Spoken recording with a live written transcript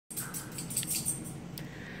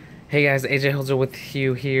Hey guys, AJ Holzer with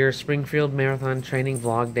you here. Springfield Marathon Training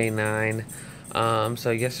Vlog Day 9.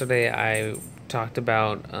 So yesterday I talked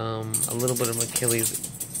about a little bit of Achilles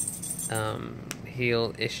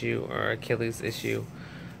heel issue or Achilles issue.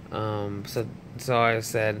 So I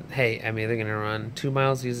said, hey, I'm either gonna run 2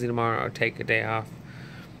 miles easy tomorrow or take a day off.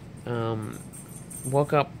 Um,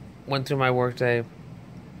 Woke up, went through my workday,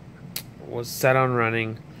 was set on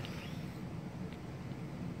running.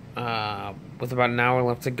 With about an hour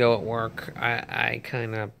left to go at work, I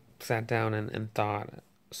kind of sat down and thought,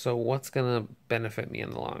 so what's going to benefit me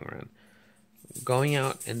in the long run? Going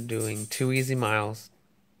out and doing 2 easy miles,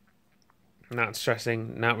 not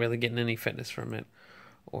stressing, not really getting any fitness from it,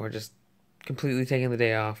 or just completely taking the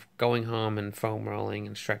day off, going home and foam rolling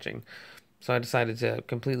and stretching. So I decided to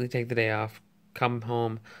completely take the day off, come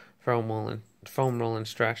home, foam roll and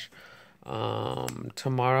stretch.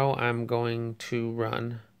 Tomorrow I'm going to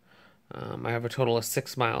run. I have a total of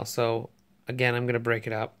 6 miles. So again, I'm going to break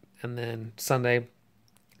it up. And then Sunday,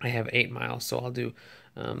 I have 8 miles. So I'll do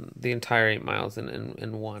the entire 8 miles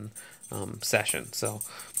in one session. So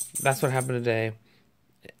that's what happened today.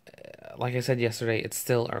 Like I said yesterday, it's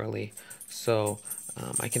still early. So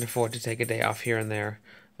I can afford to take a day off here and there,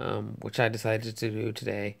 which I decided to do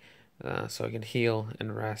today. So I can heal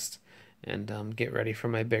and rest and get ready for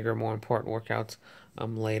my bigger, more important workouts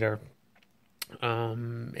later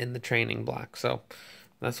in the training block. So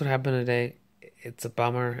that's what happened today. It's a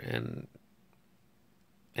bummer, and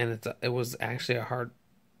it was actually a hard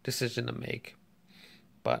decision to make,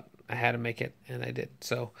 but I had to make it, and I did.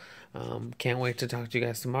 So can't wait to talk to you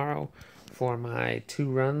guys tomorrow for my 2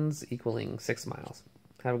 runs equaling 6 miles.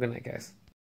 Have a good night, guys.